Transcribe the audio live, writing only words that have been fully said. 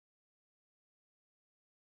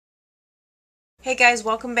Hey guys,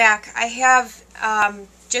 welcome back. I have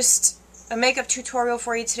just a makeup tutorial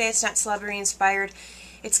for you today. It's not celebrity inspired.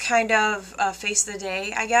 It's kind of a face of the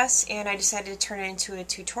day, I guess, and I decided to turn it into a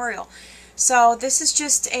tutorial. So this is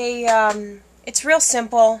just a, it's real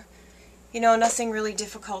simple, you know, nothing really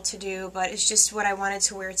difficult to do, but it's just what I wanted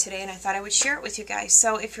to wear today, and I thought I would share it with you guys.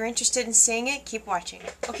 So if you're interested in seeing it, keep watching.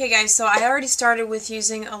 Okay guys, so I already started with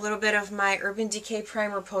using a little bit of my Urban Decay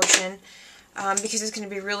Primer Potion. Because it's going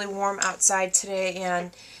to be really warm outside today,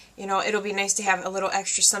 and you know, it'll be nice to have a little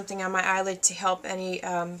extra something on my eyelid to help any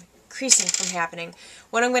creasing from happening.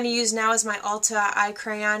 What I'm going to use now is my Ulta eye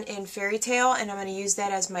crayon in Fairy Tale, and I'm going to use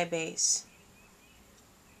that as my base.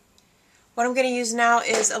 What I'm going to use now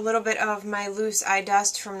is a little bit of my loose eye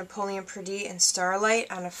dust from Napoleon Perdis and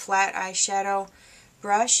Starlight on a flat eyeshadow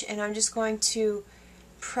brush, and I'm just going to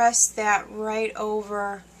press that right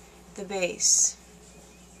over the base.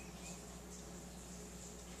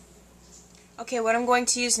 Okay, what I'm going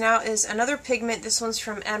to use now is another pigment. This one's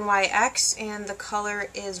from NYX, and the color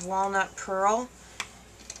is Walnut Pearl.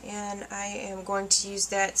 And I am going to use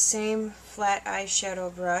that same flat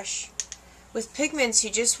eyeshadow brush. With pigments,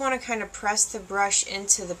 you just want to kind of press the brush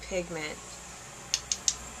into the pigment.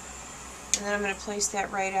 And then I'm going to place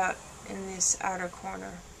that right out in this outer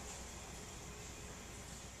corner.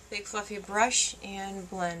 Big fluffy brush and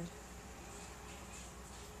blend.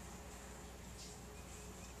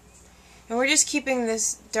 And we're just keeping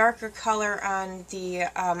this darker color on the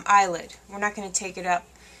eyelid. We're not going to take it up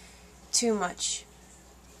too much.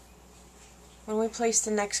 When we place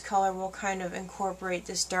the next color, we'll kind of incorporate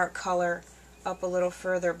this dark color up a little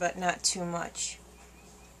further, but not too much.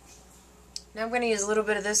 Now I'm going to use a little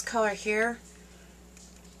bit of this color here.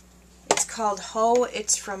 It's called Haux.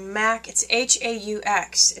 It's from MAC. It's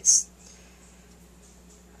Haux.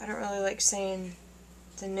 I don't really like saying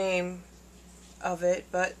the name of it,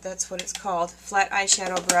 but that's what it's called. Flat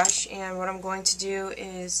eyeshadow brush, and what I'm going to do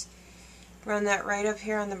is run that right up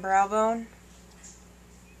here on the brow bone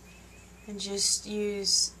and just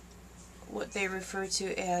use what they refer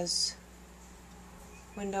to as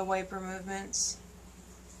window wiper movements,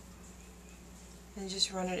 and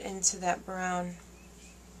just run it into that brown.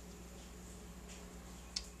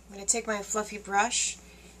 I'm going to take my fluffy brush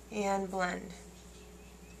and blend.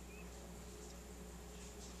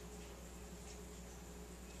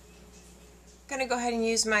 I'm going to go ahead and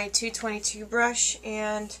use my 222 brush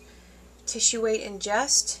and Tissueweight and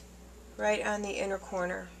Jest right on the inner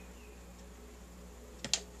corner.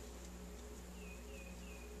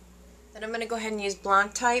 Then I'm going to go ahead and use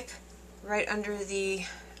Blanc type right under the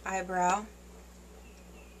eyebrow.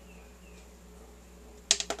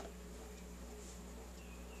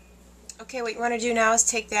 Okay, what you want to do now is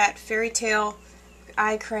take that Fairy Tale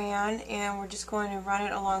eye crayon, and we're just going to run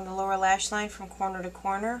it along the lower lash line from corner to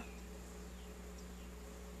corner.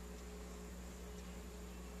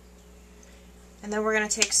 And then we're going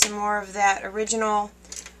to take some more of that original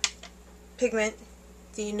pigment,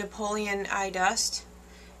 the Napoleon eye dust.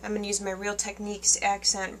 I'm going to use my Real Techniques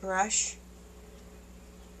accent brush,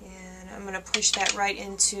 and I'm going to push that right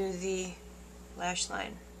into the lash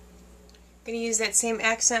line. I'm going to use that same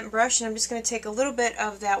accent brush, and I'm just going to take a little bit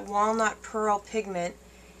of that Walnut Pearl pigment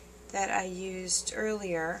that I used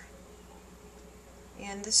earlier,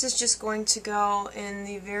 and this is just going to go in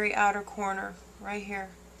the very outer corner right here.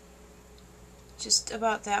 Just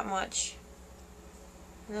about that much,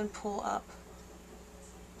 and then pull up.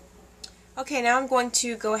 Okay, now I'm going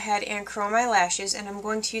to go ahead and curl my lashes, and I'm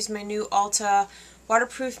going to use my new Ulta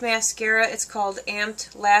waterproof mascara. It's called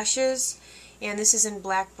Amped Lashes, and this is in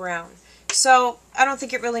black brown. So I don't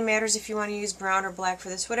think it really matters if you want to use brown or black for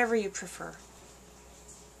this, whatever you prefer.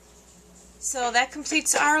 So that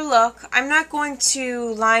completes our look. I'm not going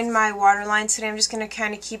to line my waterline today. I'm just going to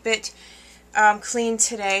kind of keep it clean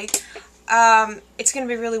today. It's going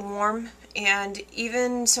to be really warm, and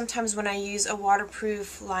even sometimes when I use a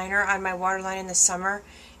waterproof liner on my waterline in the summer,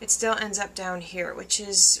 it still ends up down here, which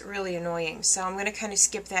is really annoying. So I'm going to kind of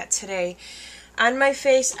skip that today. On my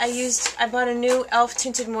face, I bought a new e.l.f.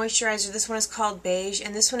 tinted moisturizer. This one is called Beige,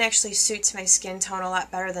 and this one actually suits my skin tone a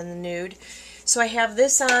lot better than the nude. So I have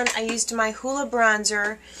this on. I used my Hoola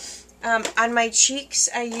bronzer. On my cheeks,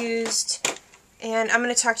 I used... And I'm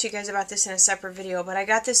going to talk to you guys about this in a separate video, but I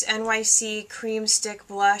got this NYC Cream Stick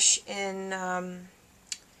Blush in,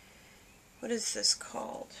 what is this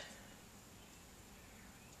called?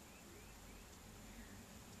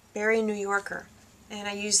 Berry New Yorker. And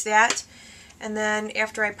I used that. And then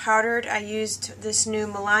after I powdered, I used this new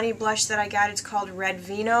Milani blush that I got. It's called Red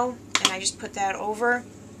Vino, and I just put that over.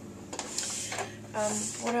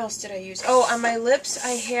 What else did I use? Oh, on my lips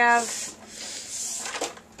I have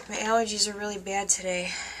My allergies are really bad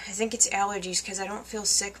today. I think it's allergies because I don't feel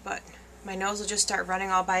sick, but my nose will just start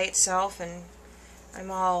running all by itself and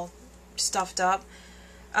I'm all stuffed up.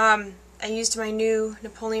 I used my new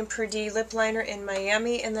Napoleon Perdis lip liner in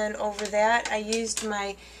Miami, and then over that I used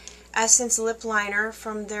my Essence lip liner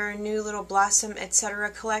from their new little Blossom Etc.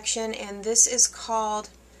 collection, and this is called,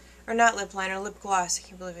 or not lip liner, lip gloss. I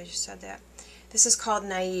can't believe I just said that. This is called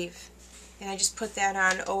Naive, and I just put that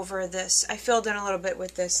on over this. I filled in a little bit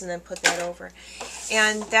with this and then put that over,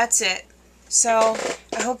 and that's it. So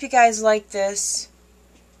I hope you guys like this.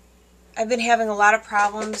 I've been having a lot of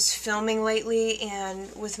problems filming lately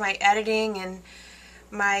and with my editing, and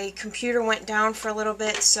my computer went down for a little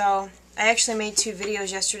bit, so I actually made 2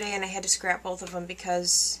 videos yesterday and I had to scrap both of them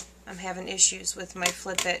because I'm having issues with my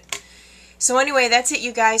Flip It. So anyway, that's it,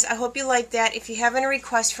 you guys. I hope you like that. If you have any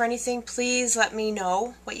requests for anything, please let me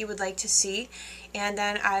know what you would like to see, and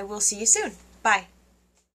then I will see you soon. Bye.